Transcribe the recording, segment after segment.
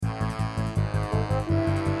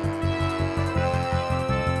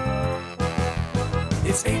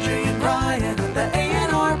It's AJ and Ryan on the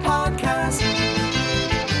A&R podcast.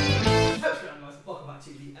 Welcome back to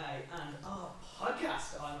the A&R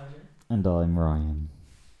podcast. I'm Adrian. And I'm Ryan.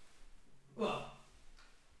 Well,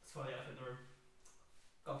 that's why the elephant in the room.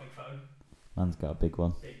 Got a big phone. Man's got a big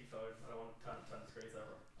one. Big phone. I don't want to turn the screens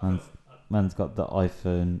over. Man's got the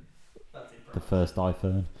iPhone, That's it, the first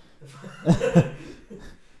iPhone.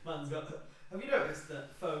 Man's got. Have you noticed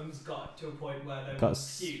that phones got to a point where they're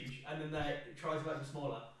huge, and then they try to make them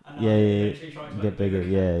smaller, and now they eventually try to make get them bigger.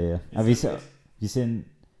 Yeah. Have It's you seen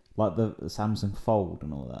like the Samsung Fold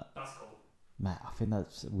and all that? That's cool. Man, I think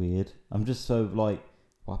that's weird. I'm just so like,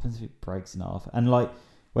 what happens if it breaks in half? And like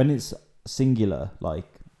when it's singular, when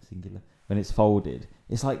it's folded,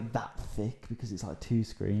 it's like that thick because it's like two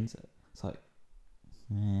screens. It's like,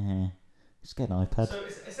 just get an iPad. So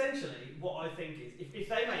it's essentially, what I think is, if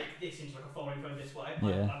they make this into like a folding phone this way,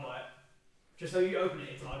 Yeah. I buy it. Just so you open it,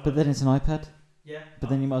 it's an iPad. But then it's an iPad. Yeah. But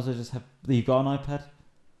then you might as well just have. You've got an iPad.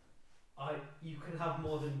 You can have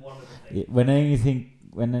more than one of the things. Yeah, when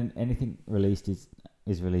anything released is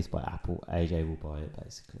released by Apple, AJ will buy it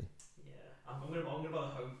basically. Yeah. I'm gonna buy the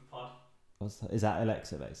Home Pod. Is that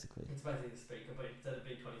Alexa basically? It's basically the speaker, but instead of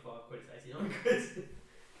being 25 quid, it's 89 quid.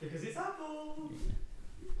 Because it's Apple.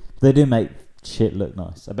 They do make shit look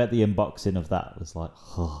nice. I bet the unboxing of that was like,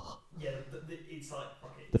 Yeah, it's like,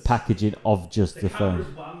 fuck it. The packaging of just the phone.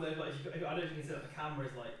 Camera's wham, though, like, I don't know if you can see that the camera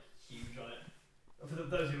is like huge on it. For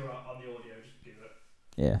those who are on the audio, just Google it.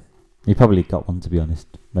 Yeah, you probably got one to be honest.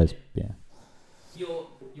 Yeah. You're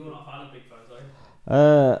not a fan of big phones,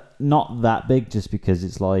 are you? Not that big, just because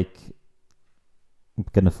it's like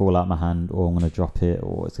gonna fall out my hand, or I'm gonna drop it,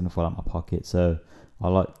 or it's gonna fall out my pocket. So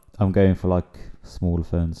I'm going for like smaller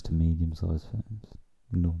phones to medium-sized phones.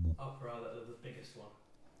 Normal. I'd rather the biggest one.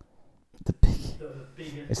 The big. The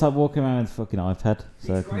biggest. It's like walking around with a fucking iPad.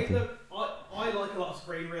 So It's great though. I like a lot of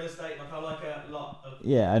screen real estate. Like I like a lot of.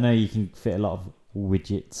 Yeah, I know you can fit a lot of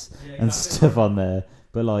widgets Yeah, and stuff on there,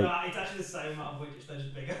 but like. No, it's actually the same amount of widgets. They're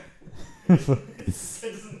just bigger. It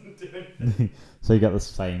doesn't do anything. So you got the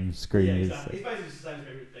same screen. Yeah, as exactly. It's basically just the same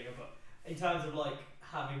screen, but bigger. But in terms of like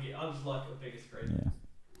having it, I just like a bigger screen. Yeah,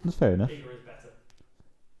 that's fair enough. Bigger is better.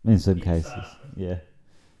 In some You cases, said yeah.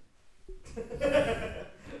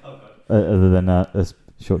 Oh god. Other than us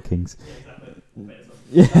short kings. Yeah, exactly. Better stuff.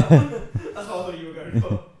 Yeah. That's what I thought you were going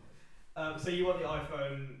for. So you want the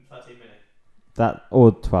iPhone 13 mini? That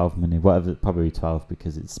or 12 mini, whatever. Probably 12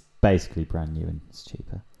 because it's basically brand new and it's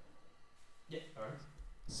cheaper. Yeah, alright.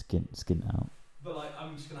 Skin out. But like,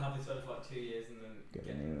 I'm just gonna have this phone for like 2 years and then Get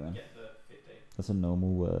get a new one. the 15. That's a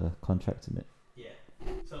normal contract, isn't it? Yeah.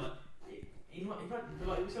 So like, it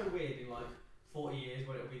was so weird in like 40 years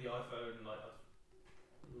when it'll be the iPhone like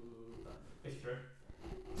 53.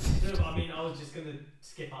 No, but I mean, I was just gonna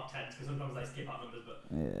skip up tens because sometimes they skip up numbers, but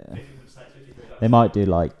Yeah. 50 would say 53. They might do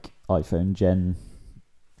like iPhone Gen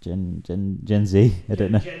Z. I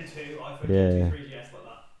don't know. Gen 2, iPhone Yeah. Gen 2, 3GS like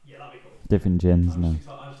that. Yeah, that'd be cool. Different gens now. I just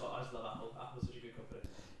love Apple. Apple's such a good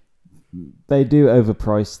company. They do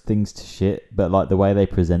overprice things to shit, but like the way they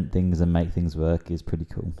present things and make things work is pretty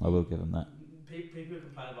cool. I will give them that. People who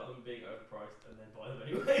complain about them being overpriced and then buy them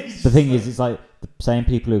anyway. The thing is, it's like the same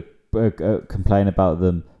people who complain about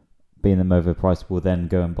them being overpriced will then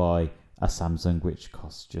go and buy a Samsung which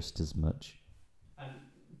costs just as much.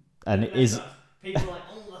 And it is. People are like,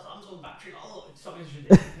 oh, the Samsung battery, oh, it's something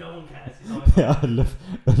ridiculous. No one cares. It's Yeah, I love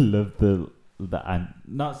the and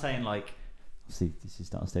not saying like. See, this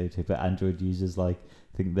is not a stereotype, but Android users like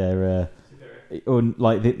think they're or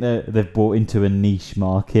like they've bought into a niche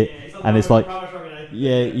market, and it's like,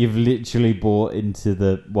 yeah, you've literally bought into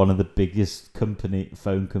one of the biggest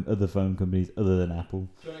other phone companies other than Apple.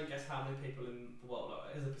 Do you want to guess how many people in the world,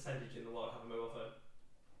 like, as a percentage in the world, have a mobile phone?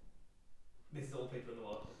 This is all people in the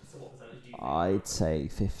world. So what percentage do you think? I'd say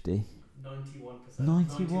 50. 91%.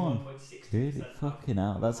 91? 91.6%. Really? Fucking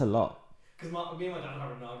hell, that's a lot. Because me and my dad were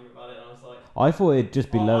having an argument about it, and I was like, I thought it'd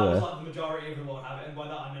just be I lower. was like, the majority of the world have it, and by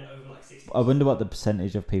that I meant over like 60%. I wonder what the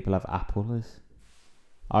percentage of people have Apple is.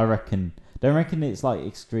 I don't reckon it's like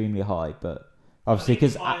extremely high, but obviously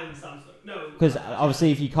because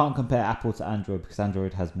obviously if you can't compare Apple to Android because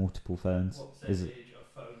Android has multiple phones. What percentage of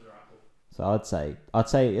phones are Apple? So I'd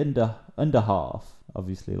say under half.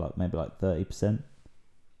 Obviously, like maybe like 30%.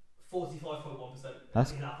 45.1%.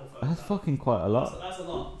 That's in Apple phones. That's fucking quite a lot. That's a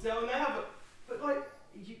lot. So they have, but like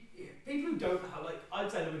people who don't have, like, I'd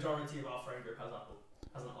say the majority of our friend group has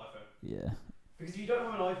an iPhone. Yeah. Because if you don't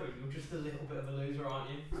have an iPhone, you're just a little bit of a loser, aren't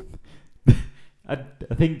you? I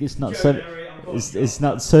think it's not It's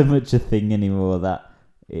not so much a thing anymore that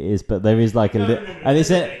it is, but there is like a little, and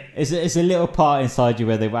it's a little part inside you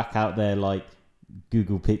where they whack out their like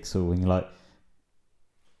Google Pixel, and you're like,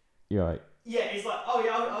 you're right. Yeah, it's like, oh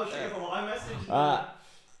yeah, I'll show you from iMessage.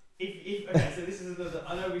 Okay, so this is another.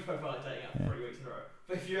 I know we spoke about dating app for 3 weeks in a row,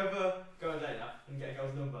 but if you ever go on a dating app and get a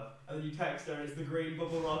girl's number, and then you text her and it's the green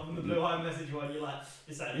bubble rather than the blue iMessage one, you're like,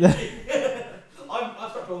 this ain't it.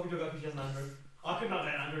 I've stopped talking to a girl because she has an Android. I could not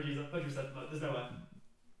date an Android user, 100%. Like, there's no way.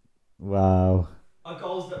 Wow. Our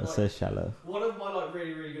goals that That's like, so shallow. one of my like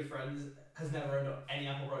really really good friends has never owned up any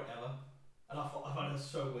Apple product ever, and I found it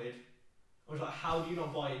so weird. I was like, how do you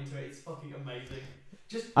not buy into it? It's fucking amazing.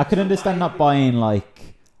 I can understand not buying like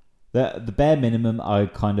the bare minimum. I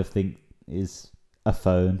kind of think is a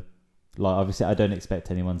phone. Like obviously, I don't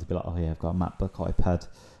expect anyone to be like, oh yeah, I've got a MacBook, iPad,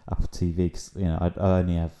 Apple TV. Because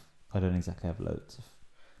I don't exactly have loads of,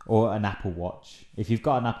 or an Apple Watch. If you've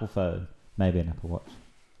got an Apple phone, maybe an Apple Watch.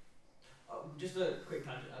 Just a quick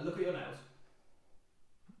tangent. Look at your nails.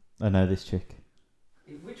 I know this trick.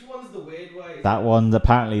 Which one's the weird way? That one,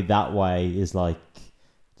 apparently, that way is like,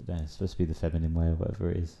 I don't know, it's supposed to be the feminine way or whatever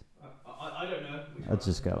it is. I don't know. I'd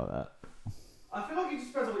just go like that. I feel like it just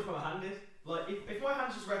depends on which way my hand is. Like, if my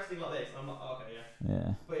hand's just resting like this, I'm like, oh, okay, yeah.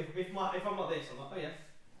 Yeah. But if I'm like this, I'm like, oh, yeah.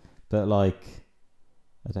 But like,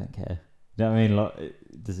 I don't care. You know what I mean? Like,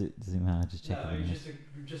 does it matter? Just check. No,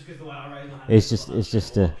 just because the way I raise my hand. It's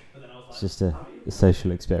just a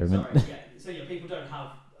social experiment. Sorry, yeah. So yeah, people don't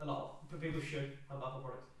have a lot, but people should have Apple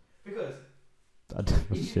products because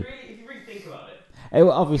if you really think about it,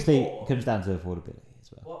 obviously it comes down to affordability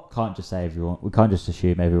as well. What? Can't just say everyone. We can't just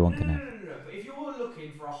assume everyone can have. No. But if you're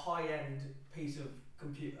looking for a high-end piece of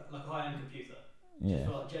computer, like a high-end computer, Yeah. just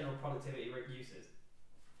for like general productivity uses,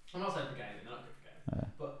 I'm not saying for gaming, they're not good for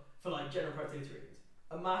gaming, but for like general productivity reasons,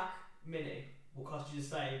 a Mac Mini will cost you the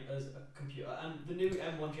same as a computer, and the new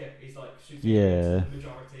M1 chip is like superior to the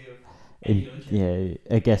majority of any other chip.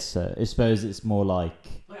 Yeah, I guess so. I suppose it's more like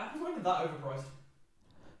Apple's not even that overpriced.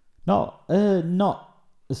 not.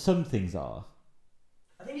 Some things are.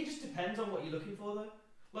 I think it just depends on what you're looking for, though.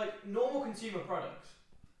 Like normal consumer products,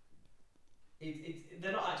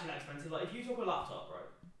 they're not actually that expensive. Like if you took a laptop,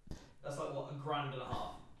 right, that's like what, $1,500.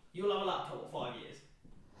 You'll have a laptop for 5 years.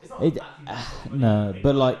 It's not actually that much money. No,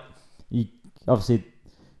 but like you obviously.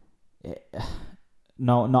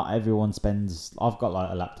 No, not everyone spends. I've got like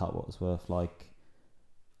a laptop what's worth like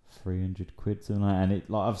 300 quid something like that, and it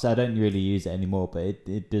like obviously I don't really use it anymore, but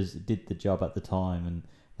it did the job at the time and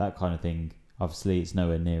that kind of thing. Obviously, it's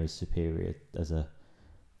nowhere near as superior as a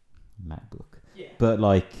MacBook. Yeah. But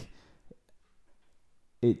like,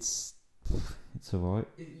 it's alright.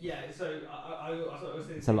 Yeah. So I was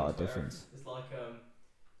thinking it's a lot of difference. It's like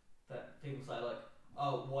that people say like,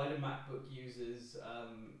 oh, why do MacBook users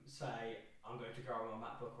say I'm going to grab my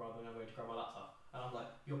MacBook rather than I'm going to grab my laptop? And I'm like,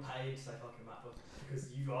 you're paying to say fucking MacBook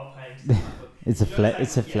because you are paying to say MacBook. It's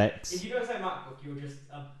a flex. If you don't say MacBook, you're just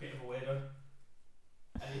a bit of a weirdo.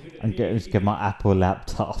 And get my Apple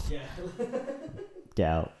laptop. Yeah. Get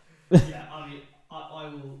out. Yeah, I mean, I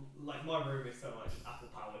will like my room is so much Apple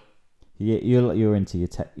powered. Yeah, you're into your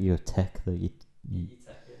tech though. You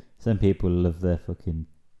tech, yeah. Some people love their fucking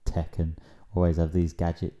tech and always have these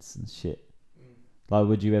gadgets and shit. Like,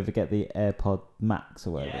 would you ever get the AirPod Max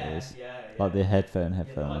or whatever it is? Yeah. Like the headphones. Yeah,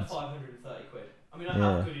 they're like 530 quid. I mean,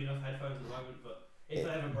 I have good enough headphones at the moment, but if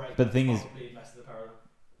they ever break, but the thing is, probably invest in a pair of them.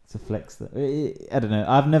 It's a flex. I don't know.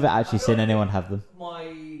 I've never actually seen anyone have them. My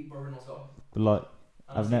brother-in-law's got them. But like,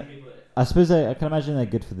 I've never. I suppose I can imagine they're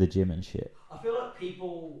good for the gym and shit. I feel like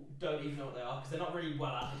people don't even know what they are because they're not really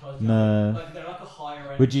well advertised. No. Like they're like a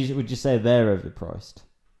higher end. Would you say they're overpriced?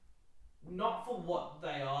 Not for what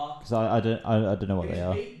they are. Because I don't know what they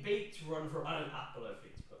are. Beats run for, I don't Apple over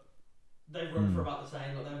Beats, but they run for about the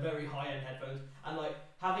same. Like they're very high end headphones, and like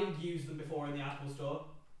having used them before in the Apple store,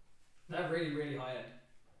 they're really really high end.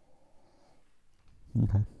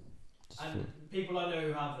 Okay. And people I know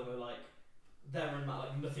who have them are like, they're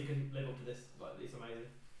like nothing can live up to this. Like it's amazing.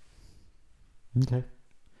 Okay.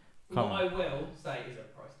 What I will say is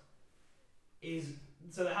overpriced.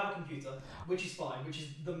 So they have a computer, which is fine, which is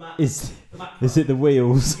the Mac. Is it the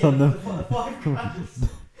wheels on them? The $5,000.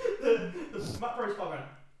 the Mac Pro is $5,000.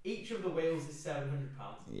 Each of the wheels is £700.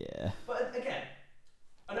 Yeah. But again,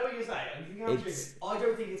 I know what you're saying. I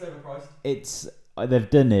don't think it's overpriced. They've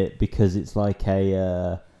done it because it's like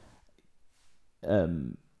a.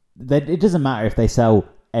 It doesn't matter if they sell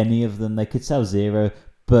any of them. They could sell 0,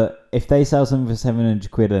 but if they sell something for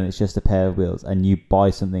 700 quid and it's just a pair of wheels, and you buy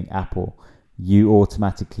something Apple, you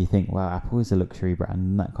automatically think, "Wow, Apple is a luxury brand."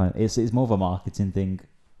 And that kind of it's more of a marketing thing,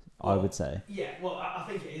 I would say. Yeah, well, I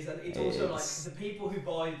think it is, and it's also like the people who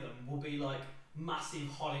buy them will be like, massive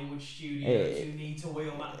Hollywood studios who need to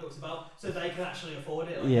wheel MacBooks about, so they can actually afford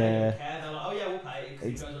it. Like, they Yeah. don't care. They're like, oh yeah, we'll pay it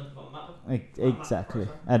because it goes on the bottom MacBook. Exactly,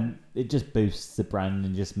 Pro, and it just boosts the brand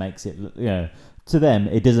and just makes it, to them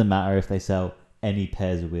it doesn't matter if they sell any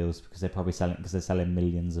pairs of wheels because they're probably selling because they're selling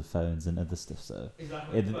millions of phones and other stuff. So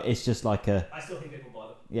Exactly. it's just like a I still think people buy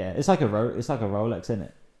them. yeah, it's like a Rolex, isn't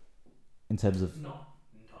it? In terms of Not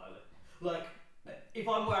entirely. Like, if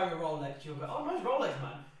I'm wearing a Rolex, you'll go, oh, nice Rolex,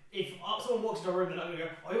 man. If someone walks into a room, they're not going to go,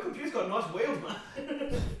 oh, your computer's got nice wheels,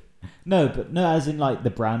 man. no, as in like the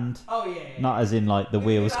brand, Oh, yeah. not as in like the With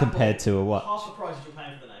wheels Apple, compared to a watch. Half the price you're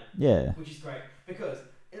paying for the name, Yeah, which is great. Because,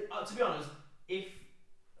 to be honest, if,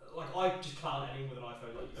 like, I just clown anyone with an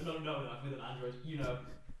iPhone, like, no, with an Android, you know.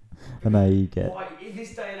 I know you get. Why, in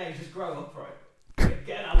this day and age, just grow up, right?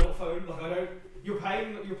 Get an adult phone. Like, I don't. You're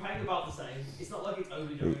paying about the same. It's not like it's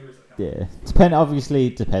only doing Yeah, obviously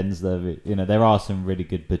it depends though. There are some really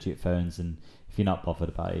good budget phones, and if you're not bothered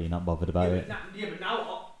about it, you're not bothered about it. But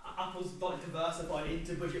now Apple's like diversified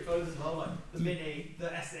into budget phones as well, like the Mini,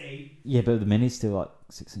 the SE. Yeah, but the Mini's still like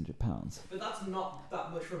 £600. But that's not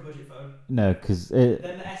that much for a budget phone. No, because Then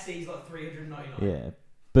the SE is like $399. yeah,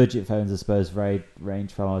 budget phones I suppose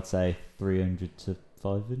range from I'd say 300 to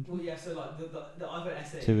 500. Well, yeah. So like the iPhone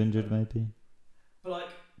SE. 200 maybe. But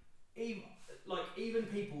even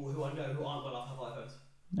people who I know who aren't well off have iPhones.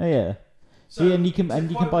 Oh yeah. So, Yeah, and you can buy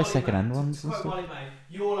Molly second-hand May, ones to and quote stuff. Molly May,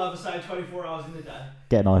 you all have the same 24 hours in the day.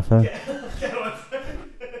 Get an iPhone. Get an iPhone.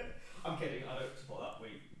 I'm kidding. I don't support that. We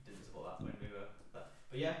didn't support that when we were.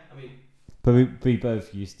 But yeah, I mean. But we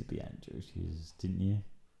both used to be Android users, didn't you?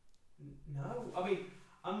 No, I mean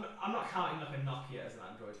I'm not counting like a Nokia as an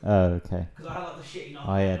Android. Oh, okay. Because I had like the shitty Nokia.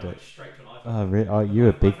 I had and I it. went straight to an iPhone. Oh, really? Oh, you're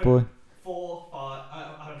a big boy. 4, 5.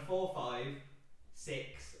 I had 4, 5,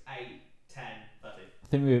 6, 8, 10, 13. I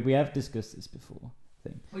think we have discussed this before. I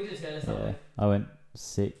think. We did say this. Yeah, I went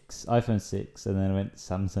iPhone 6, and then I went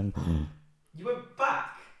Samsung. You went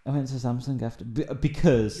back. I went to Samsung after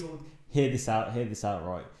because You're, hear this out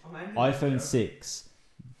right. I'm ending iPhone this 6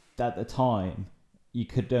 at the time you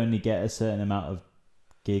could only get a certain amount of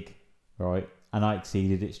gig, right? And I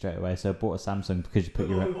exceeded it straight away, so I bought a Samsung because you put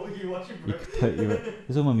your What are you watching, you bro? could put your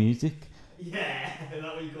there's all my music Yeah, is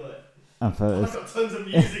that what you call it? and I've photos. got tons of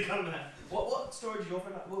music on there. What storage is your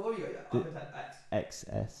phone? What have you got? iPhone X.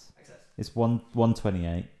 XS. XS. It's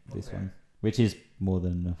 128. This Okay. one, which is more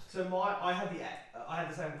than enough. So I had the X. I had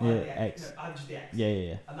the same. I Yeah, had the X. No, I had just the X.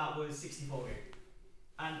 Yeah. And that was 64 gig.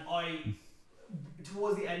 And I,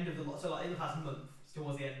 towards the end of so like in the past month,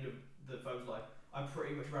 towards the end of the phone's life, I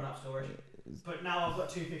pretty much ran out of storage. But now I've got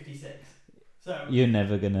 256. So You're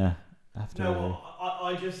never gonna have to. no,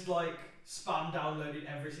 I just like spam downloaded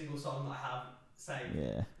every single song that I have saved.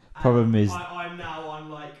 Yeah. And Problem is- I'm now on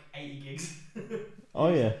like 80 gigs.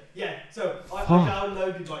 Oh yeah. Yeah, so I Fuck.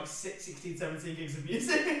 downloaded like 16, 17 gigs of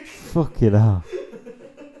music. Fuck it up.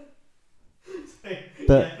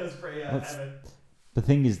 But yeah, that's pretty what's- heavy. the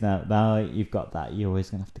thing is now you've got that, you're always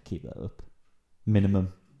gonna have to keep that up,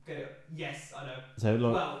 minimum. Get it? Yes, I know. So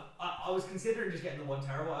like, Well, I was considering just getting the 1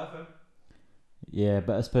 terabyte iPhone. yeah,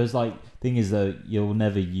 but I suppose like thing is though you'll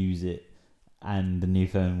never use it, and the new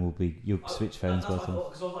phone will be you'll switch phones That's by what I time, thought,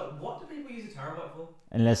 because I was like, what do people use a terabyte for?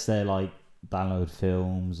 unless they're like download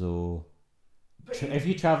films or But if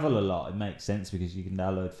you travel a lot, it makes sense because you can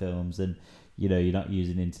download films and you're not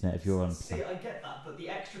using internet if you're on. See, I get that, but the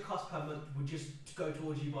extra cost per month would just go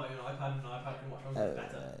towards you buying an iPad, and an iPad can watch films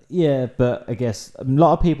better. Yeah, but I guess a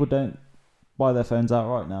lot of people don't buy their phones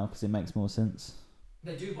outright now because it makes more sense.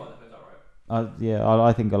 They do buy their phones outright.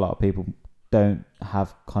 I think a lot of people don't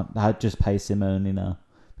have just pay SIM only now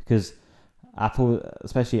because Apple,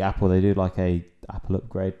 especially Apple, they do like a Apple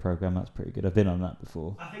upgrade program. That's pretty good. I've been on that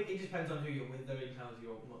before. I think it just depends on who you're with, though, in terms of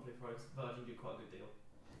your monthly price. Virgin do quite a good deal.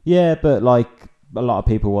 Yeah, but like a lot of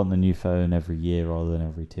people want the new phone every year rather than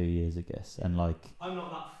every 2 years, I guess. And like I'm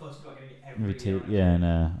not that fussed about getting it every every two, year. yeah,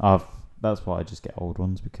 no, that's why I just get old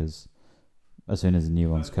ones because as soon as the new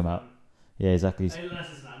ones come out, yeah, exactly. Unless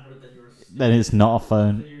it's an Android, then you're a Then it's not a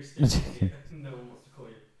phone. then you're a stupid idiot. No one wants to call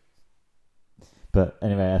you. But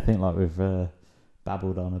anyway, I think like we've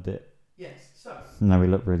babbled on a bit. Yes, so Now we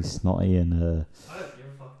look really snotty and I don't give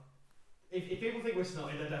a fuck. If people think we're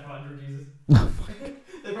snotty, they're definitely Android users.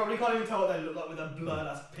 They probably can't even tell what they look like with their blurred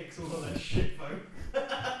ass pixels on their shit phone.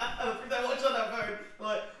 If they watch on their phone,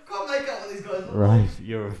 like, can't make out what these guys look right, like.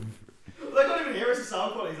 you're They can't even hear us, the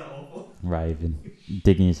sound quality's that awful. raving,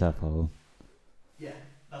 digging yourself a hole. Yeah,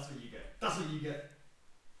 that's what you get. That's what you get.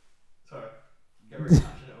 Sorry. Get really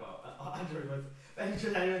passionate about Android ones. Anyone's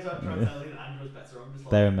trying to tell me that Android's better, I'm just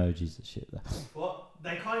like, Their emojis are shit though. what?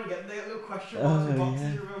 They can't even get, they get little question marks in Oh, boxes,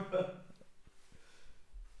 yeah. remember?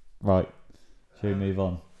 Right. Shall we move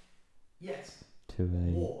on Yes. to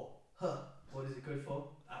a War. What is it good for?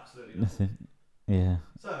 Absolutely nothing? Yeah.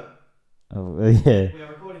 So, Oh yeah. we are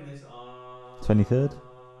recording this on 23rd?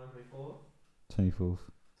 24th. 24th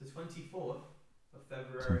The 24th of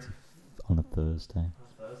February on a Thursday. on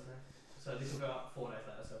a Thursday. So this will go up 4 days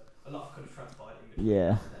later. So a lot could have transpired in between Yeah.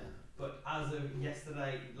 now and then. But as of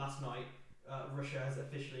yesterday, last night, Russia has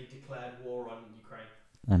officially declared war on Ukraine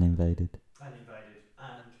And invaded. and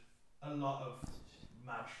a lot of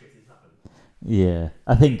mad shit is happening. Yeah,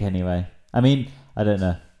 I think anyway. I mean, I don't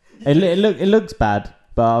know. It looks bad,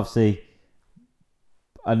 but obviously,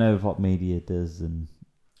 I know what media does, and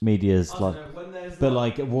media's like. But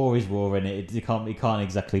like war is war, and it can't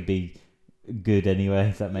exactly be good anyway.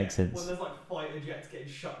 If that makes sense. When there's like fighter jets getting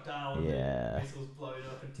shot down, Yeah. and missiles blowing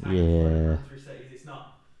up, and tanks flying through cities, it's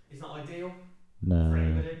not ideal for No,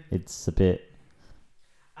 anybody. it's a bit.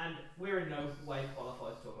 And we're in no way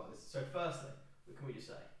qualified to talk about this. So firstly, what can we just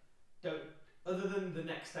say? Other than the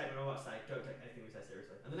next statement I'm about to say, don't take anything we say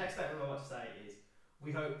seriously. And the next statement I'm about to say is,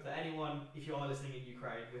 we hope that anyone, if you are listening in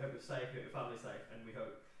Ukraine, we hope you're safe, we hope your family's safe, and we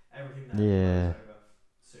hope everything there blows over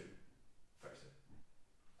soon. Very soon.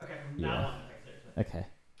 Okay, from now on, take it seriously. Okay.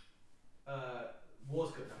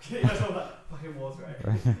 War's good. No, that's all that. Fucking war's great.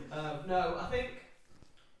 No, I think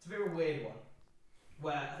it's a bit of a weird one,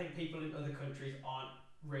 where I think people in other countries aren't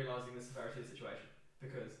realising the severity of the situation,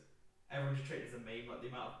 because everyone's just treating it as a meme, like the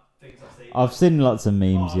amount of things I've seen lots of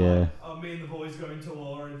memes, me and the boys going to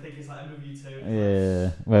war and think it's like MW2.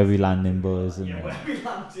 Yeah, where we landing, boys, and where we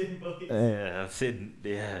landing, boys. Yeah, I've seen.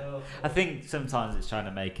 Yeah, I think sometimes it's trying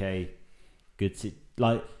to make a good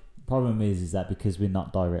problem is that because we're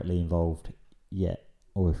not directly involved yet,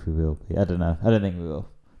 or if we will be, I don't know. I don't think we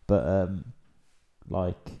will, but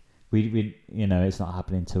we it's not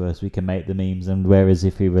happening to us. We can make the memes, and whereas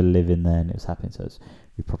if we were living there and it was happening to us,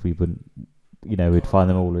 we probably wouldn't. We'd find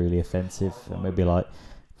them all really offensive, and we'd be like,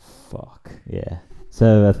 "Fuck, yeah."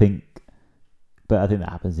 So I think that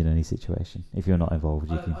happens in any situation. If you're not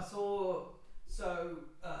involved, you can. I saw.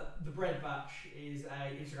 The Bread Batch is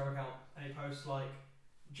a Instagram account, and it posts like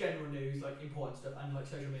general news, like important stuff, and like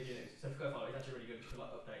social media news. So if you go follow it, it's actually really good for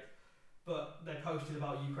like updates. But they posted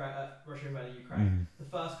about Ukraine, Russia invading Ukraine. The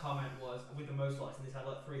first comment was with the most likes, and this had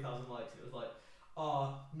like 3,000 likes. It was like,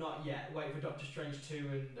 not yet. Wait for Doctor Strange 2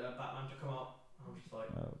 and Batman to come out. And I'm just like,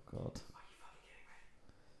 oh god. Are you fucking kidding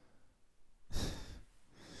me?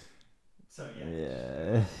 So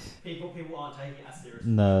yeah. People aren't taking it as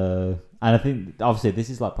seriously. No, and I think obviously this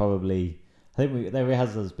is like probably. I think there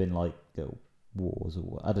has been like wars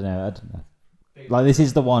or I don't know. Like this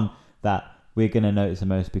is the one that we're gonna notice the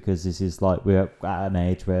most because this is like we're at an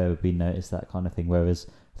age where we notice that kind of thing. Whereas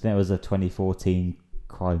I think it was a 2014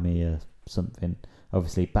 Crimea something.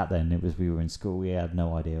 Obviously back then we were in school, we had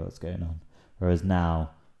no idea what's going on. Whereas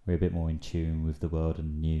now we're a bit more in tune with the world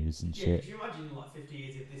and news and shit. Could you imagine like 50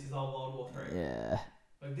 years if this is our World War 3? Yeah.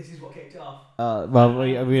 Like this is what kicked it off. Well,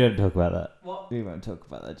 we don't talk about that. What? We won't talk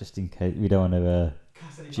about that just in case we don't want to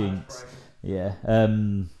jinx. Yeah.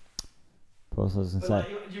 What was I going to say?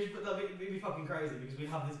 It'd be fucking crazy because we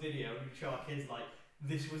have this video and we show our kids like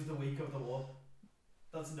this was the week of the war.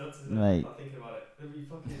 That's nuts, isn't it? Mate. Not thinking about it. It'd be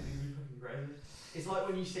fucking crazy. It's like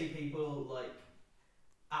when you see people like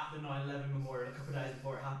at the 9/11 memorial a couple of days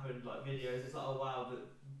before it happened, like videos. It's like, oh wow, the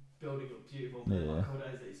building looked beautiful. But like a couple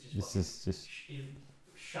of days, it's just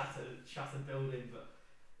shattered building. But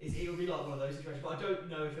it would be like one of those situations. But I don't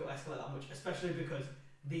know if it will escalate that much, especially because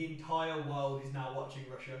the entire world is now watching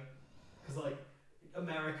Russia. Because like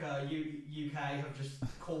America, UK have just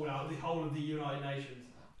called out the whole of the United Nations.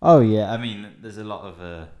 Oh yeah, I mean, there's a lot of.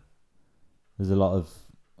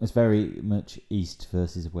 It's very much east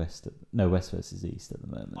versus west. No, west versus east at the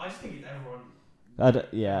moment. I just think it's everyone.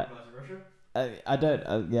 Yeah. Russia. I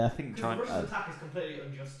don't. Yeah, I think China. Russia's attack is completely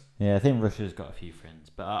unjust. Yeah, I think Russia's got a few friends,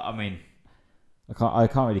 but I mean, I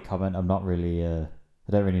can't really comment. I'm not really. I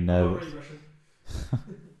don't really know. I'm not really Russian.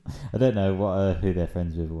 I don't know who they're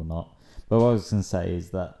friends with or not. But what I was going to say is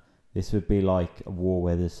that this would be like a war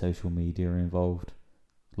where there's social media involved.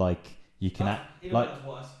 Like you can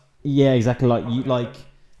yeah, exactly. Like you like,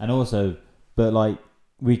 and also, but like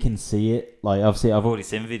we can see it. Like obviously, I've already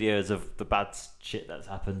seen videos of the bad shit that's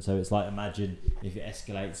happened. So it's like imagine if it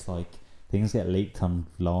escalates, like things get leaked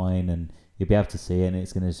online, and you'll be able to see it, and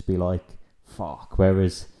it's going to just be like fuck.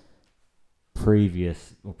 Whereas prior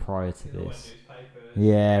to this,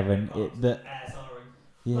 yeah, when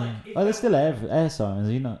there's still air sirens.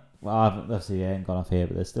 You know, well, I haven't obviously ain't gone off here,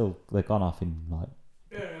 but they've gone off in like.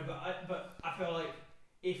 No, but I feel like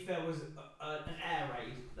if there was an air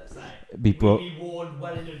raid, let's say, be brought. We'd be warned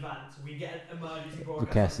well in advance. We get an emergency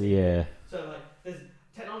Broadcast, broadcast. yeah. So like, there's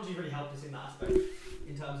technology really helped us in that aspect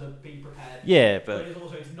in terms of being prepared. Yeah, But but it's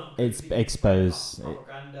also it's not. it's good. exposed.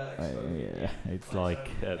 Propaganda. Exposed. Yeah, it's So, like.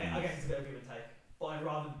 I guess it's a bit of give and take, but I'd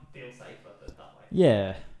rather feel safer that way.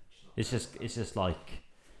 Yeah, it's just like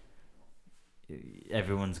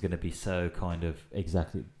everyone's gonna be so kind of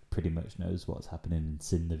exactly pretty much knows what's happening and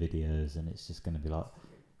seen the videos, and it's just gonna be like,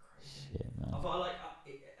 shit, man. I like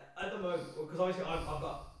at the moment because obviously I've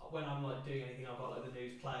got when I'm like doing anything I've got like the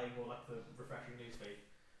news playing or like the refreshing news feed,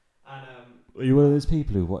 and Are you one of those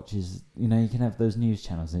people who watches? You know, you can have those news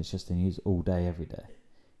channels, and it's just the news all day, every day.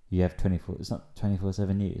 You have 24. It's not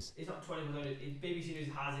 24/7 news. It's not 24/7. BBC News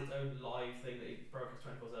has its own live thing that it broadcasts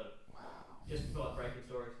 24/7. Wow. Just for like breaking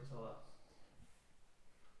stories and stuff like that.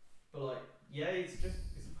 But like, yeah, it's fucking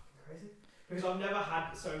crazy because I've never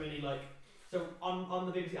had so many like. So on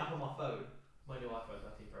the BBC app on my phone, my new iPhone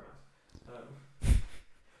 13 Pro Max,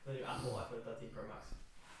 the new Apple iPhone 13 Pro Max,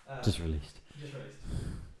 Just released.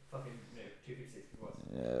 Fucking new, 256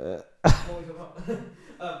 gigabytes. What are we talking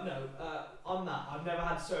about? No, on that, I've never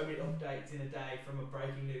had so many updates in a day from a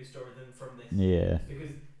breaking news story than from this. Yeah.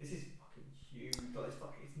 Because this is fucking huge. Like,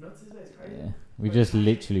 it's nuts, isn't it? It's crazy. Yeah. We just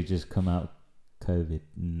literally just come out COVID.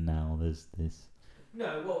 Now there's this.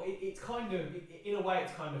 No, well, it's kind of, in a way,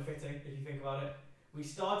 it's kind of fitting if you think about it. We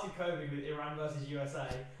started COVID with Iran versus USA.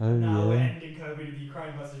 Oh, now we're yeah. ending COVID with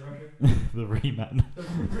Ukraine versus Russia. The rematch. The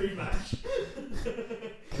rematch.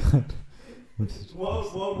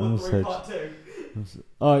 World War I'm 3 so- Part 2.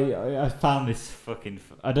 Oh, yeah, I found this fucking.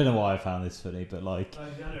 I don't know why I found this funny, but like, I know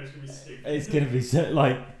it's going to be stupid. it's gonna be so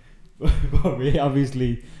like. Well, really,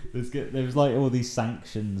 obviously, there was like all these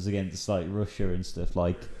sanctions against like Russia and stuff,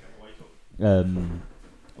 like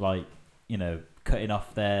you know, cutting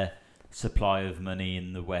off their supply of money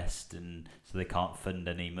in the West, and so they can't fund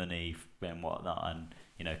any money and whatnot, and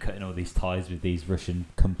you know, cutting all these ties with these Russian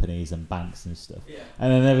companies and banks and stuff. Yeah.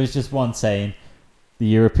 And then there was just one saying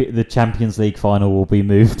the Champions League final will be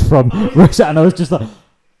moved from Russia, and I was just like,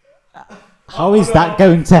 how is that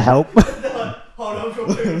going to help? Hold on, from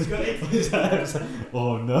Putin's got it.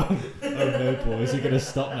 Oh no, boys, you're going to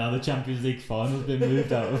stop now. The Champions League final's been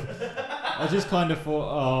moved out of. I just kind of thought,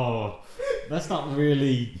 oh, that's not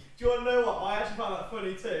really. Do you want to know what? I actually found that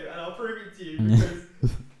funny too, and I'll prove it to you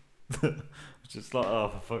because. Just like, oh,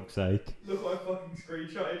 for fuck's sake. Look what I fucking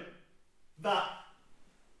screenshotted. That.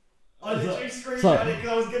 I literally screenshotted like, it because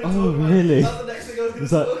I was going to oh, talk about really? it. That's the next thing I was going to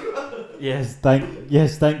talk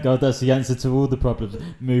about. Thank God that's the answer to all the problems.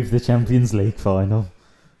 Move the Champions League final.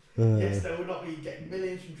 Yes, they will not be getting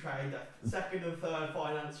millions from trade. That second and third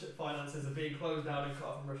finances are being closed down and cut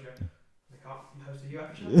off from Russia. They can't host a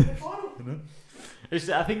UEFA Champions League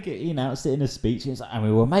final. I think he announced it in a speech, and we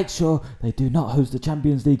will make sure they do not host the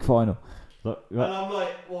Champions League final. Look, And I'm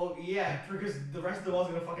like, well, yeah, because the rest of the world's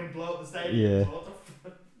going to fucking blow up the stadium. Yeah. So what the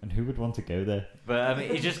fuck? And who would want to go there? But I mean,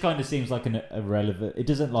 it just kind of seems like an irrelevant. It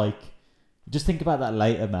doesn't like. Just think about that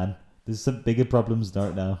later, man. There's some bigger problems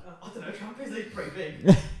right now. I don't know, Champions League's pretty big.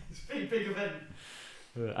 It's a pretty big event.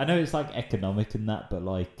 I know it's like economic and that, but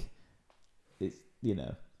like, it's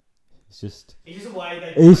it's just. It's just a way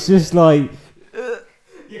they. It's just like. Yeah,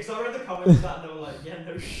 because I read the comments of that and they were like, yeah,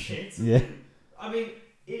 no shit. Yeah. I mean,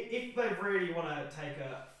 if they really want to take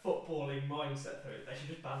a footballing mindset through it, they should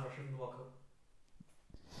just ban Russia from the World Cup.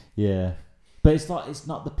 Yeah, but it's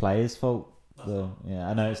not the players' fault. That's So not- yeah,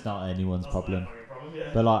 I know it's not anyone's That's problem. their fucking problem,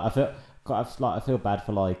 yeah. But like, I feel bad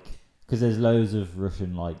for like, because there's loads of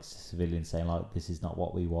Russian like civilians saying like this is not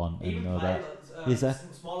what we want Even and all that. like, Is there?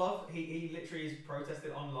 Smolov, he literally has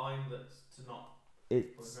protested online that to not.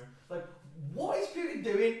 It's Like, what is Putin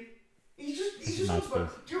doing? He's just mad not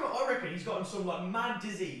supposed. Do you know what I reckon? He's gotten some like mad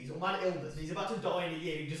disease or mad illness, and he's about to die in a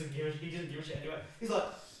year. He doesn't give a shit anyway. He's like,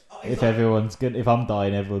 if everyone's good, if I'm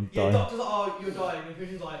dying, everyone's yeah, dying. doctors are, oh, you're dying, and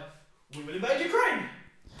Putin's like, we will invade Ukraine.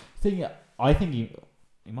 I think he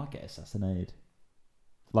might get assassinated.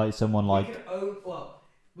 Like someone like we can only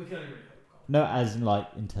really hope. no, as in like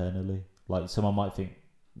internally, like someone might think,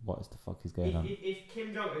 what the fuck is going on? If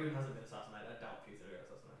Kim Jong Un hasn't been assassinated, I doubt Putin will get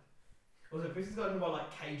assassinated. Also, Putin's got more like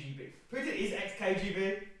KGB. Putin is ex-KGB.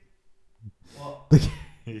 What?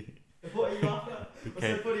 What are you laughing at? What's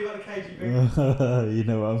so funny about the KGB? You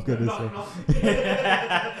know what I'm gonna say. Knock.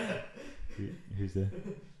 Who's there?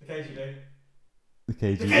 The KGB. The The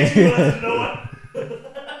KGB. KGB lets no one.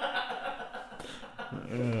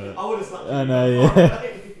 I would have slapped you. I know, yeah.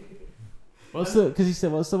 What's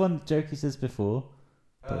the one joke he says before?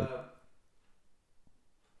 Because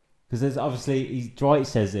there's obviously Dwight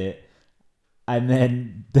says it, and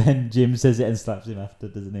then Jim says it and slaps him after,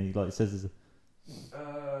 doesn't he? Like says,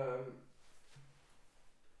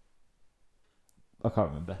 I can't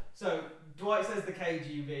remember. So Dwight says the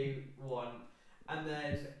KGB one, and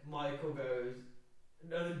then Michael goes,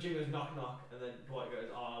 no, then Jim goes knock knock, and then Dwight goes,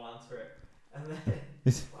 oh, I'll answer it, and then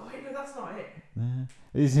oh wait, no, that's not it.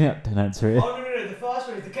 Isn't it? Don't answer it. Oh no, the first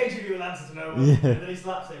one is the KGB will answer to no one, Yeah. and then he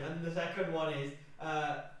slaps him, and the second one is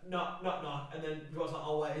knock knock, and then Dwight's like,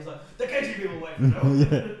 I'll wait. He's like, the KGB will wait for no one.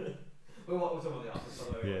 Yeah. We're talking about the answers,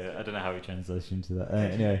 by the way. Yeah, I don't know how we transitioned to that.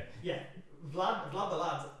 Anyway, Yeah, Vlad the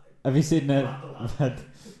lads. have you seen Vlad the lad.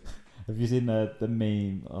 have you seen the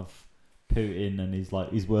meme of Putin and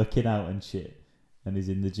he's working out and shit, and he's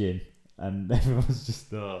in the gym, and everyone's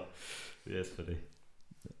just yeah, it's funny.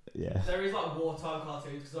 Yeah. There is like wartime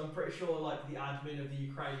cartoons because I'm pretty sure like the admin of the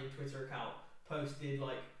Ukrainian Twitter account posted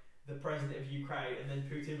like the president of Ukraine and then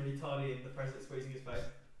Putin really tiny and the president squeezing his face,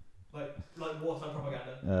 like wartime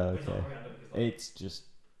propaganda. But it's not Okay. propaganda because like, It's just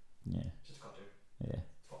it's just a cartoon. yeah.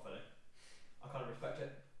 It's quite funny. I kind of respect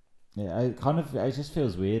it. Yeah, it just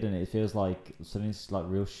feels weird, and it feels like something's like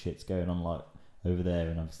real shit's going on like over there,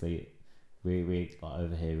 and obviously we like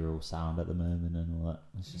over here we're all sound at the moment and all that.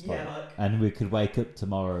 It's just and we could wake up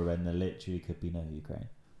tomorrow and there literally could be no Ukraine.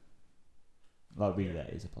 Like that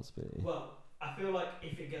is a possibility. Well, I feel like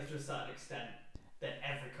if it gets to a certain extent, then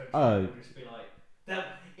every country will just be like. Then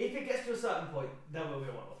if it gets to a certain point, there will be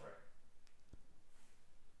a World War III.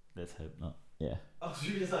 Let's hope not. Yeah. Oh, so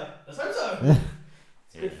you just like, let's hope so.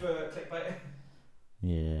 It's good for clickbait.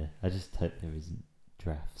 Yeah, I just hope there isn't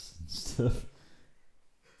drafts and stuff.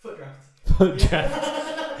 Foot drafts. Foot drafts.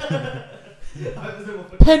 I hope there's no more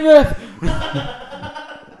foot Penrith!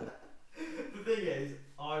 The thing is,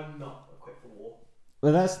 I'm not equipped for war.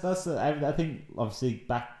 Well, that's. I think obviously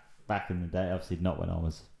back in the day, obviously not when I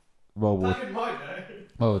was World War. Back in my day.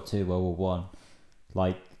 World War Two, World War One.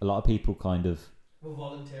 Like a lot of people kind of. We're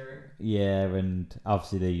volunteering. Yeah, and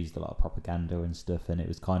obviously they used a lot of propaganda and stuff, and it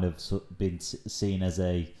was kind of been seen as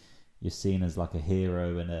you're seen as like a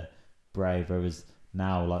hero and a brave. Whereas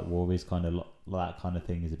now, like war is kind of that kind of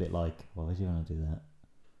thing is a bit like, why would you want to do that?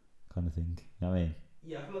 Kind of thing. You know what I mean?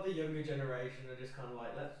 Yeah, I feel like the younger generation are just kind of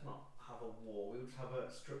like, let's not have a war. We'll just have a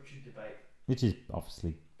structured debate. Which is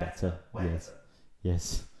obviously better. Way Yes. better.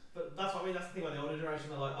 Yes. But that's what I mean. That's the thing about the older generation.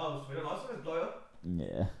 They're like, oh, so we don't like something, let's blow it up.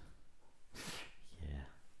 Yeah. Yeah.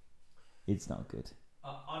 It's not good.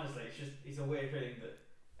 Honestly, it's a weird feeling that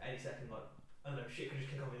any second, like, I don't know, shit could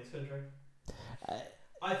just kick off in this country.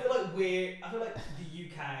 I feel like the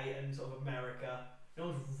UK and sort of America, no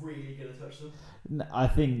one's really gonna touch them. I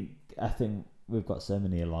think we've got so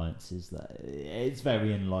many alliances that it's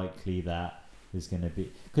very unlikely that there's going to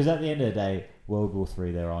be, because at the end of the day, World War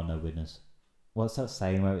III, there are no winners. What's that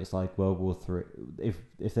saying where it's like World War III?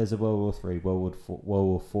 If there's a World War III, World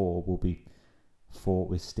War IV will be fought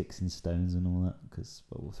with sticks and stones and all that, because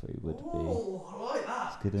World War III would be. Oh, I like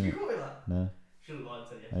that. It's good, Did you isn't go with that? No. Should have lied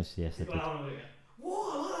to you. Actually, yes, I did.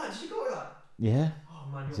 Whoa, I like that. Did you go with that? Yeah. Oh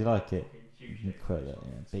man, Do you like it? fucking huge You dick. quote that,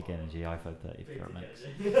 yeah. Big energy, iPhone 30 Big Pro dick Max.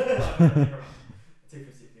 energy.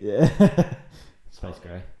 250. Yeah. Space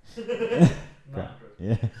Grey. Nah,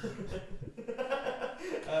 Yeah.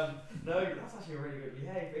 no, that's actually a really good.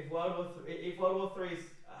 Yeah, if World War III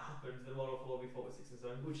happens, then World War IV will be fought with sticks and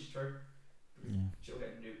stones, which is true. Yeah. She'll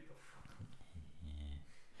get nuked.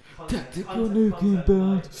 Tactical nuking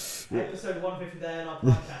bound. Episode 150 there in our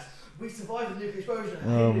podcast. We survived the nuclear explosion.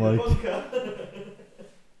 Oh in my the bunker.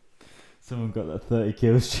 Someone got that 30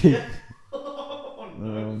 kill streak. Oh Oh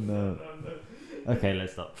no. no. Okay,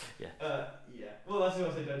 let's stop. Yeah. Yeah. Well, that's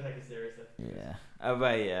also don't take it seriously. Yeah.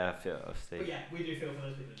 But yeah, I feel But obviously. yeah, we do feel for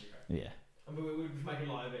those people in Ukraine. Yeah. And we're just making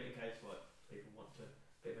light of it in case like people want to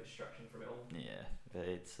bit of a distraction from it all. Yeah. But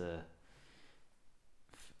it's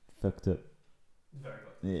fucked up. Very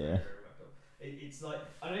good. Yeah. Very fucked up. It's like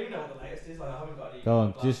I don't even know what the latest is. Like I haven't got any. Go on,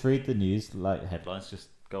 like, just read the news, like headlines. Just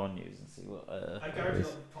go on news and see what. I what it guarantee is.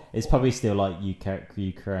 like, the top It's four. probably still like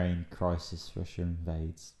Ukraine crisis. Russia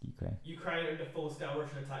invades Ukraine. Ukraine under full-scale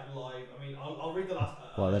Russian attack live. I mean, I'll read the last.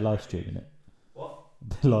 Well, they're live streaming it. What?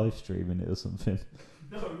 They're live streaming it or something.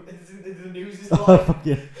 No, the news is Oh live.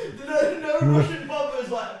 fucking no Russian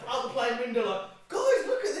bombers like out the plane window like, guys,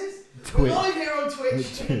 look at this. We're Twitch. live here on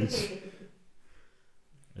Twitch. Twitch.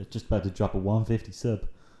 It's just about to drop a 150 sub.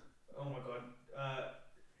 Oh my god.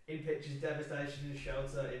 In pictures, devastation in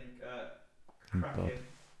shelter in Oh, God. Kraken.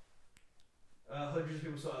 Hundreds of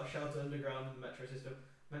people sought out shelter underground in the metro system.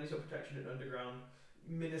 Many sought protection in underground.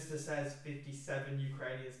 Minister says 57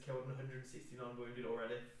 Ukrainians killed and 169 wounded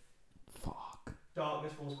already. Fuck.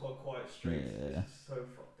 Darkness falls quite quiet streets. Yeah. It's so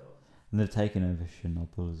fucked up. And they've taken over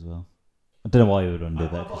Chernobyl as well. I don't know why you would undo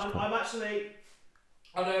that. I'm actually.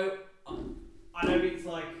 I know it's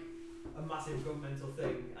like a massive governmental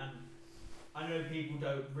thing, and I know people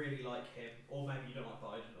don't really like him, or maybe you don't like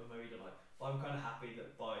Biden, or maybe you don't like. But I'm kind of happy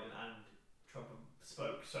that Biden and Trump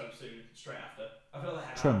spoke so soon, straight after. I feel like they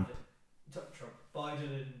had Trump. Trump,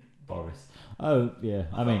 Biden and Boris. Oh yeah,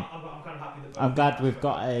 I mean, I'm kind of happy that. I'm both glad of we've them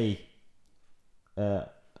got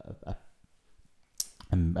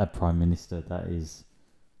a prime minister that is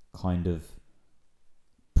kind of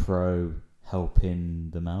pro helping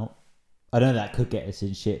them out. I know that could get us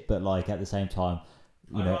in shit, but like at the same time,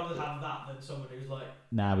 I'd rather have that than someone who's like,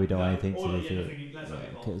 now we don't want anything to do with it. Let's not get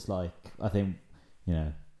involved. Because like I think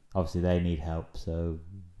obviously they need help, so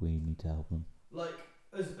we need to help them. Like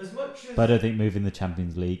as much as. But I don't think moving the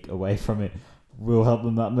Champions League away from it will help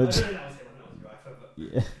them that much. I don't know that was him. I know it was UEFA, but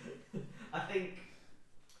Yeah. I think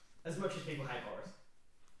as much as people hate Boris,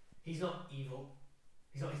 he's not evil.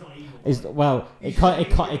 He's not evil.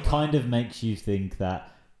 It kind of makes you think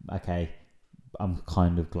that okay, I'm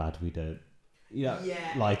kind of glad we don't. Yeah,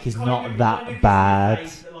 like he's not that bad.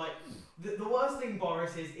 Like the worst thing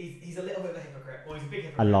Boris is he's a little bit of a hypocrite, or he's a big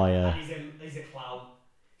hypocrite, A liar. and he's a clown.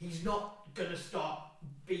 He's not gonna start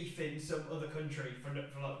beefing some other country for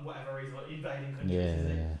like whatever reason, like invading countries.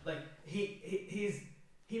 Yeah. Like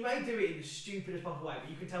he may do it in the stupidest possible way, but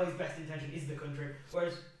you can tell his best intention is the country.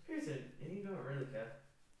 Whereas Putin, he don't really care.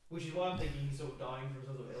 Which is why I'm thinking he's sort of dying from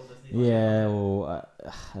some sort of illness. Yeah, well,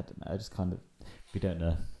 I don't know. I just kind of we don't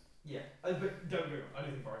know. Yeah, but don't get me wrong, I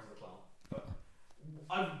don't think Boris is a clown.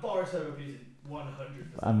 But Boris over Putin,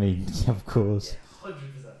 100%. I mean, of course. Yeah, 100%.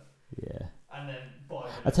 Yeah. And then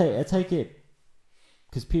Biden. I take it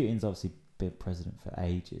because Putin's obviously been president for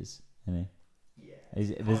ages, isn't he? Yeah.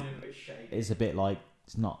 Is it, Kind of a bit shady. it's a bit like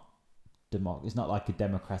it's not like a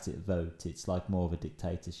democratic vote. It's like more of a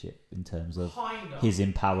dictatorship in terms of his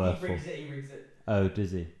in power. He rigs it. Oh,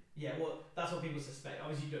 does he? Yeah, well, that's what people suspect.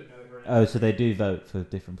 Obviously, you don't know it. Oh, so they do vote for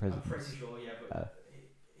different I'm presidents. pretty sure, yeah, but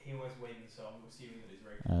he always wins, so I'm assuming that it's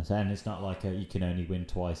rigged. So and it's not like you can only win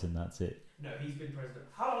twice and that's it. No, he's been president.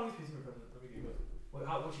 How long has Putin been president? Let me Google it.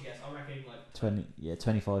 What's your guess? I reckon like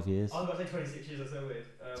 25 years. I was about to say 26 years. That's so weird.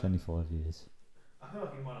 25 years. I feel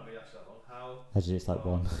like it might not be actually that long. How? Actually, it's like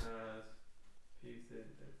one. Has Putin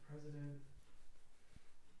been president?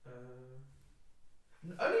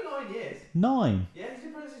 Only 9 years. 9. Yeah, he's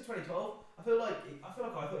been president since 2012. I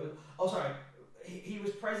thought it was. Oh, sorry. He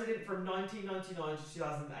was president from 1999 to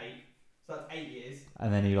 2008. So that's 8 years.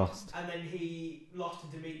 And then he lost. And then he lost to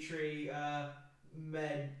Dmitry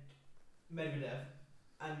Medvedev,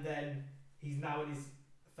 and then he's now in his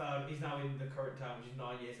third. He's now in the current term, which is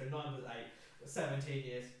 9 years. So 9 plus 8, 17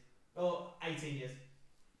 years. Oh, 18 years.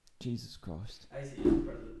 Jesus Christ. 18 years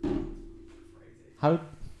president. Crazy. How?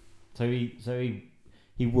 So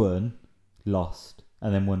he won, lost,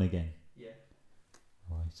 and then won again. Yeah.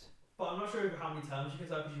 Right. But I'm not sure how many terms you can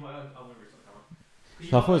serve because you might. I'm going to read on camera.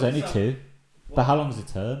 So I thought it was only 2. But how long is a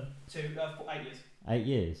term? 8 years. 8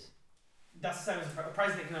 years. That's the same as a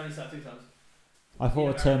president can only serve 2 terms. I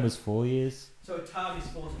thought a term was 4 years. So a term is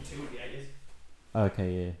 42 would be 8 years.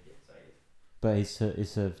 Okay, yeah. Yeah, so 8 years. But he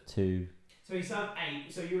served 2. So he served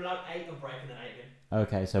 8. So you're allowed 8 of break and then 8 again.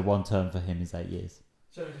 Okay, so 1 term for him is 8 years.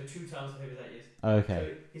 So 2 terms for him is 8 years. Okay.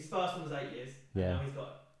 So his first one was 8 years. Yeah. And now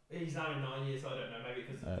he's now in 9 years. So I don't know, maybe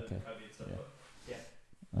because of the COVID stuff. Yeah. But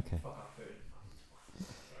yeah. Okay. Fuck off, Putin.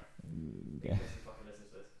 Sorry. Yeah. He fucking listens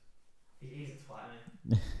to this. He's a twat,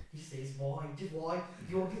 man. He just says why? Just why?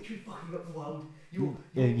 You're literally fucking up the world. Your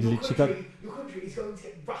country is going to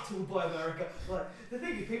get rattled by America. Like the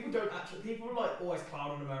thing is, people like always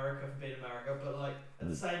clown on America for being America, but like at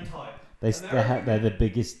the same time, they're the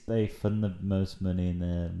biggest. They fund the most money in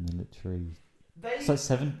their military. It's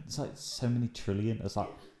like so many trillion. It's like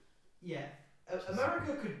yeah.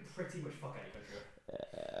 America could pretty much fuck any country.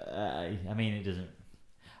 I mean, it doesn't.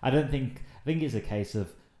 I think it's a case of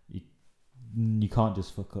you can't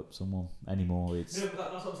just fuck up someone anymore. It's no,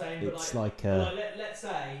 but that's what I'm saying. It's let's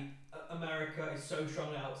say America is so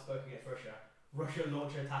strongly outspoken against Russia. Russia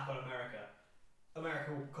launch an attack on America.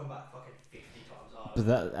 America will come back fucking 50 times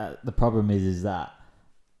harder. But the problem is that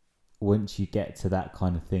once you get to that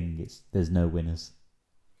kind of thing, there's no winners.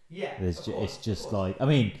 Yeah, it's just like I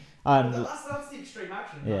mean, that's the extreme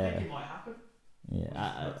action. Yeah. I think it might happen.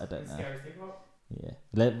 Yeah, I don't know. Scary to think about.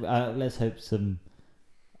 Yeah, let's hope some.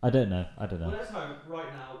 I don't know. Well, let's hope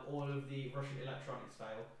right now all of the Russian electronics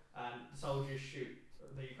fail and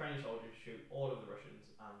the Ukrainian soldiers shoot all of the Russians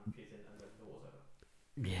and Putin, and then the war's over.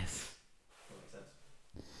 Yes. That makes sense.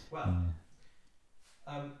 Well, I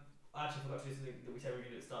actually forgot to do something that we said we were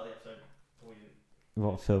going to do at the start of the episode. But we didn't.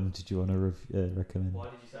 What film did you want to recommend? Why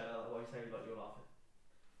did you say that? Why did you say like you were laughing?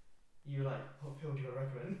 You were like, what film do you want to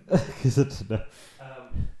recommend? Because I don't know.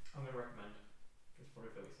 I'm going to recommend. It's probably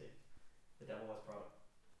a film we see. The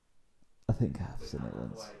think I've with seen it Anne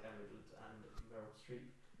once. Hathaway, Emily Blunt, and Meryl Streep.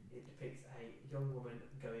 It depicts a young woman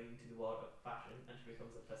going into the world of fashion, and she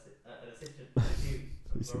becomes an assistant to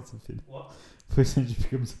beauty. What? Person just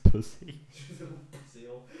becomes a pussy. She's a little pussy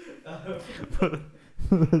or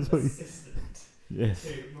That's what assistant yes.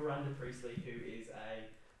 to Miranda Priestley, who is a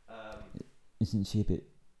Isn't she a bit?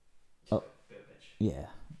 she's Oh. a bit of a bitch. Yeah.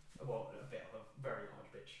 Well, a bit of a very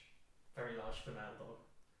large bitch, very large female dog,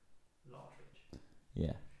 large bitch.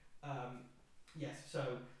 Yeah. Yes,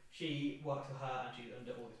 so she works for her and she's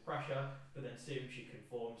under all this pressure, but then soon she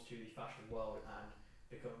conforms to the fashion world and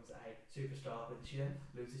becomes a superstar, but she then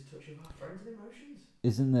loses touch of her friends and emotions.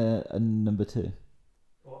 Isn't there a number 2?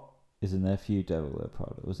 What? Isn't there a few Devil Wear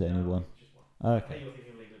Prada? Was there only one? Just one. Oh, I okay. think you're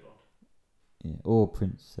thinking of Legally Blonde. Yeah. Or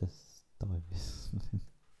Princess Diaries.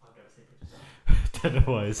 I've never seen Princess Diaries. Don't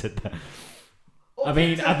know why I said that. Or I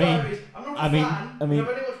mean- Princess I mean- Diaries. I'm not a I mean- fan. I mean- I've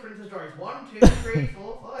only watched Princess Diaries 1, 2, 3,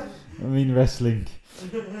 4, 5. I mean wrestling.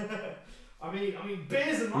 I mean,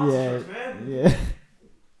 beers and monsters, man. Yeah.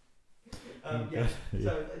 Yeah. Yeah.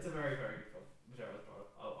 So it's a very, very good film. Whichever is part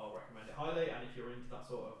of, I'll recommend it highly. And if you're into that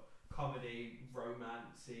sort of comedy,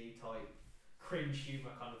 romancy type, cringe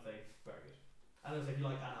humour kind of thing, very good. And also if you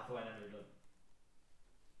like Anne Hathaway and Emily Blunt,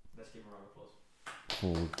 let's give her a round of applause.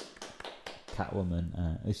 For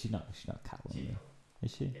Catwoman. Is she not? She's not Catwoman.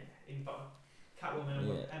 Is she? Yeah, in Catwoman,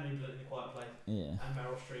 Yeah. Emily Blunt in The Quiet Place, Yeah. and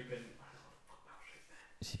Meryl Streep in. I don't know what the fuck Meryl Streep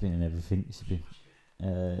is. She's been in everything. She's been.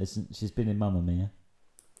 Isn't she's been in Mamma Mia?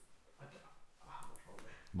 I'm not wrong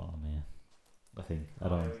there. Mamma Mia. I think. I Oh,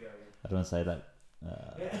 don't. here we go again. I don't want to say that.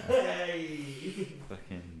 Hey!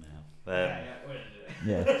 Fucking hell. Yeah, we don't do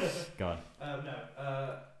it. Yeah. Go on.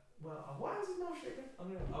 No. Well, why else is Meryl Streep in? I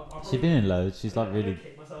don't know. I'll She's been in loads. She's like I'm really. gonna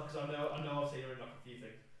kick myself because I know I've seen her in like a few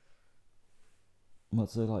things.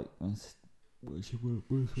 What's her like? What's she work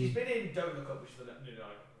with? She's been in Don't Look Up, which is the new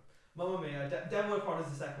Mamma Mia. Devil Wear Prada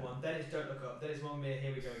is the second one. Then it's Don't Look Up. Then it's Mamma Mia.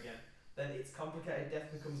 Here we go again. Then it's Complicated.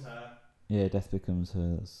 Death Becomes Her. Yeah, Death Becomes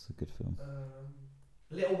Her. That's a good film.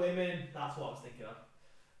 Little Women. That's what I was thinking of.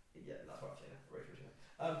 Yeah, that's what I've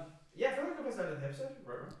seen. Yeah, for a good episode of the episode.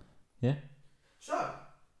 Right. Yeah. So,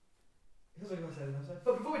 here's what I'm going to say in the episode.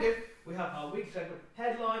 But before we do, we have our weekly segment,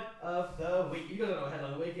 Headline of the Week. You guys don't know what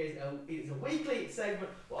Headline of the Week is. It's a weekly segment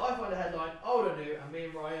where I find a headline old or new, and me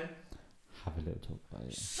and Ryan. Have a little talk about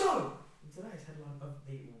it. So, in today's Headline of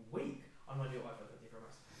the Week, on my new iPhone 13 Pro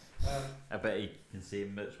Max. I bet you can see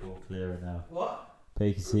it much more clearer now. What? But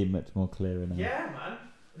you can see it much more clearer now. Yeah, man.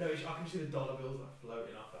 No, I can see the dollar bills like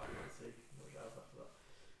floating off. I can't see much else after that.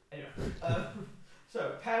 Anyway,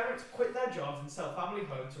 so parents quit their jobs and sell family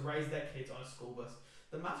home to raise their kids on a school bus.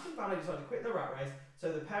 The Matheson family decided to quit the rat race,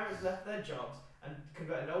 so the parents left their jobs and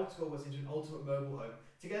converted an old school bus into an ultimate mobile home.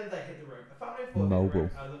 Together they hit the road. A family of four hit the Mobile.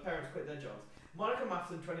 road, the parents quit their jobs. Monica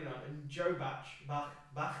Matheson, 29, and Joe Bach,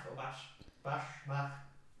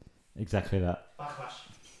 Exactly that.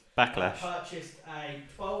 Backlash. purchased a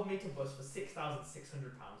 12-metre bus for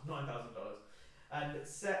 £6,600, $9,000, and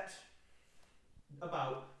set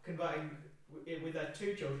about converting it with their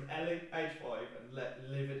two children, Ellie, age 5, and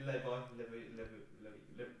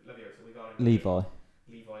Levi.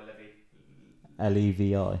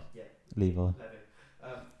 Levi. Yeah. Levi. Levy.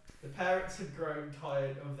 The parents had grown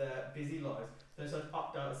tired of their busy lives, so decided to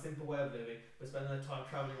opt out a simple way of living, but spending their time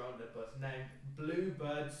travelling around their bus, named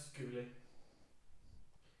Bluebird Schooling.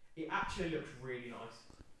 It actually looks really nice.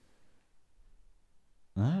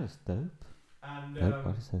 Oh, that's dope. And Dope,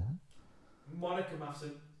 why did you say that? Monica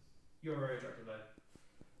Matheson, you're a very attractive lady.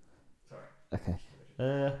 Sorry.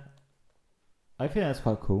 Okay. I think that's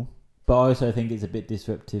quite cool. But I also think it's a bit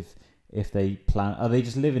disruptive if they plan. Are they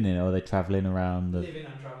just living in it or are they travelling around? Living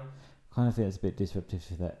and travelling. Kind of think it's a bit disruptive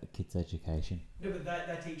for that kids' education. No, but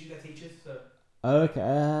they're teachers, so.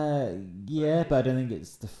 Okay. Yeah, but I don't think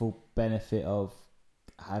it's the full benefit of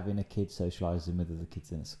having a kid socialising with other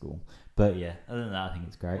kids in a school. But yeah, other than that, I think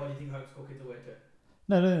it's great. Why do you think homeschool kids are weird too?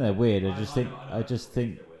 No, I don't think they're weird. I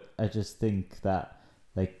I just think that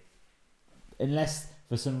they, unless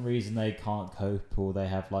for some reason they can't cope or they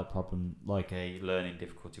have like problem, like a learning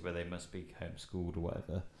difficulty where they must be homeschooled or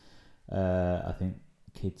whatever. I think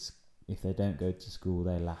kids, if they don't go to school,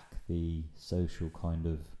 they lack the social kind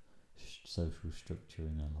of social structure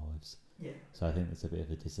in their lives. Yeah. So I think that's a bit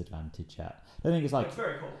of a disadvantage. I don't think it's like. It's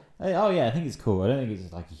very cool. Oh yeah, I think it's cool. I don't think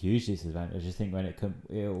it's like a huge disadvantage. I just think when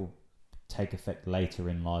it'll take effect later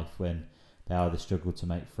in life when they either struggle to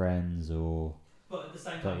make friends or. But at the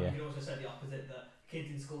same time, yeah. you can also say the opposite, that kids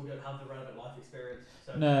in school don't have the relevant life experience.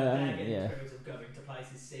 So No, I they're mean, getting the yeah. experience of going to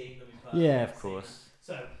places, seeing them in person. Yeah, of seeing course. them.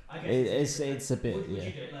 So I guess It's a bit, Would yeah.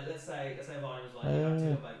 you do it? Like, let's say Varney was like, you have two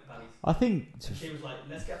little babies. I think And she was like,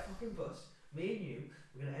 let's get a fucking bus. Me and you,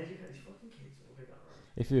 we're gonna educate these fucking kids. And we'll go down the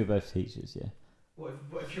road. if we were both teachers, yeah, What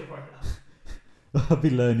if you're right I'd be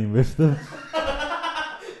learning with them.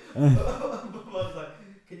 Mum's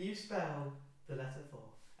like, can you spell the letter for?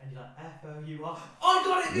 And you're like, F-O-U-R. I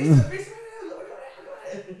got it! This I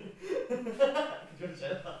got it! Could you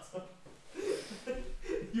share that?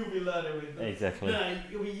 You'll be learning with them. Exactly. No,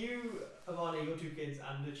 you'll be you, Avani, your 2 kids,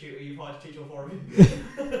 and the tutor you've hired to teach all 4 of you.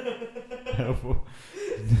 Helpful.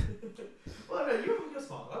 Well, no, you're a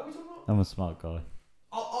smart guy. What are we talking about? I'm a smart guy.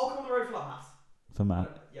 I'll come on the road for like maths. For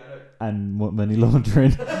Matt. Yeah, I know. And money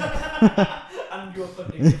laundering. And you're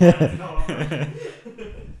funding your finance and all that.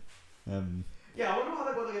 Yeah, I wonder what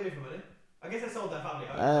they're going to do for money. I guess they sold their family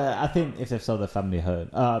home. I think if they've sold their family home,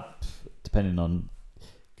 depending on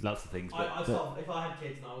lots of things. I'd start, if I had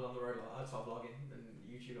kids and I was on the road, I'd start vlogging and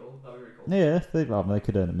YouTube it all. That'd be really cool. Yeah, they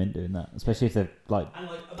could earn a mint doing that, especially if they're like And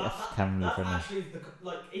like family that's friendly. actually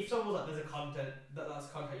like if someone was like there's a content that's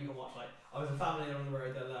content you can watch, like I was a family and they're on the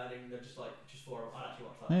road, they're learning, they're just 4 of them. I'd actually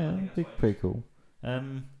watch that. I Yeah, think it'd be that's pretty cool.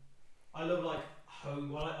 I love like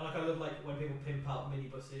home. I love like when people pimp out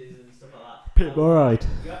minibuses and stuff like that. Pimp alright.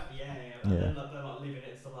 Yeah. And then like, they're like living it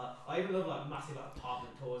and stuff like that. I even love like massive like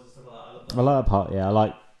apartment tours and stuff like that. I love that. I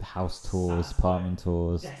like house tours, Sass, apartment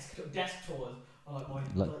tours, desk tours. I like my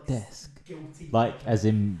like desk, guilty. like as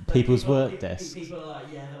in Like, people's people- work people- desks. People are like,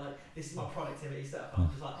 yeah, they're like, this is my productivity setup. I'm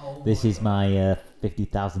just like, oh. This my is God. my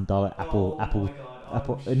 $50,000 Apple Oh my God,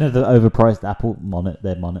 Apple. I'm No, the overpriced Apple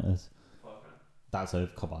their monitors. Okay. That's over.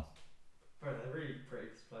 Come on. Bro, they're really pretty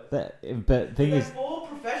displays. But thing they're is, more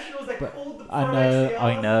professionals. They're but called the Pro I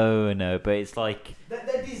XDRs. know. But it's like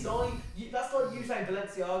They're designed. That's like you saying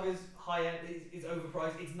Balenciaga's high end is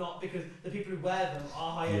overpriced. It's not because the people who wear them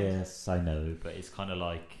are high end. yes, I know. But it's kind of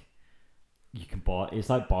like you can buy. It's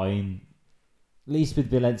like buying. At least with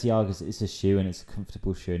Balenciagas, it's a shoe and it's a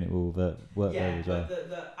comfortable shoe and it will work Yeah, there as well. but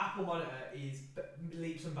the Apple monitor is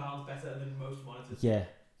leaps and bounds better than most monitors. Yeah,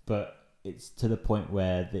 but it's to the point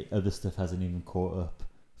where the other stuff hasn't even caught up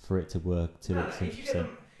for it to work to No, its if you 100%. can,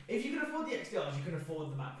 if you can afford the XDRs, you can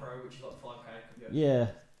afford the Mac Pro, which is like 5K. Yeah.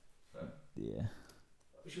 So. Yeah.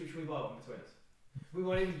 Should we buy one between us? We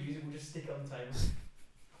won't even use it. We'll just stick it on the table.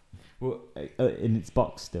 Well, in its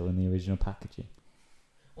box still in the original packaging.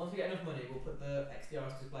 Once we get enough money, we'll put the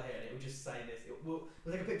XDRs display here, and it will just say this. We'll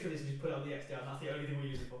take a picture of this and just put it on the XDR, and that's the only thing we'll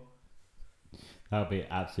use it for. That would be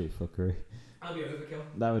absolute fuckery. That'll be overkill.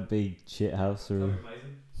 That would be shit house. That'll Or be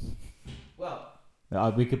amazing. Well,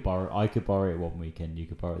 we could borrow. I could borrow it one weekend. You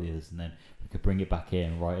could borrow it the others, and then we could bring it back here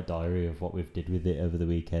and write a diary of what we've did with it over the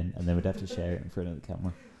weekend, and then we'd have to share it in front of the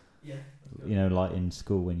camera. yeah. that's good. You know, like in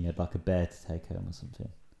school when you had like a bear to take home or something.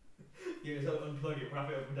 Yeah, so unplug it, wrap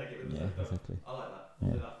it up, and take it with Yeah, us. exactly. I like that. We'll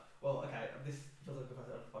Yeah. do that. Well, okay. This feels like a good part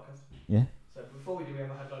of the podcast. Yeah. So before we do, we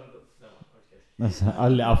have a headline. No, I'm just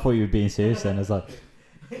I thought you were being serious then. I was like,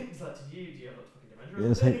 kidding. It's like, do you have like fucking dementia? yeah, I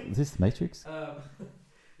was like, is this the Matrix? Yeah,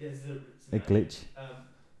 this is A glitch.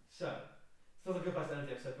 So, feels like a good place to end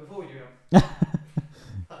the episode. Before we do, actually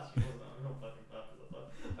wasn't. I'm not fucking purpose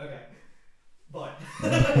of that. Okay. Bye.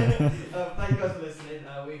 Thank you guys for listening.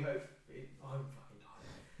 We hope. I'm fucking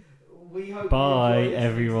tired. We hope. Bye, you enjoy listening to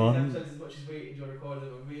everyone. these episodes as much as we enjoy recording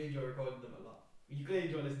them, and we enjoy recording them a lot. You clearly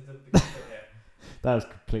enjoy listening to them because you're here. That was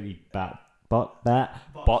completely Botched.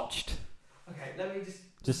 botched. Okay, let me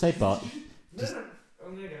Just say botch. No,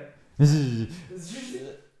 I'm gonna go. This is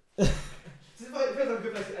This feels like a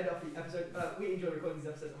good place to end off the episode. We enjoy recording these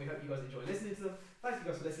episodes and we hope you guys enjoy listening to them. Thanks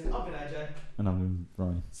you guys for listening. I've been AJ. and I'm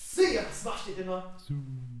Ryan. See ya! Smashed it, didn't I?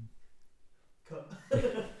 Cut.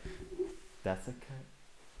 That's okay.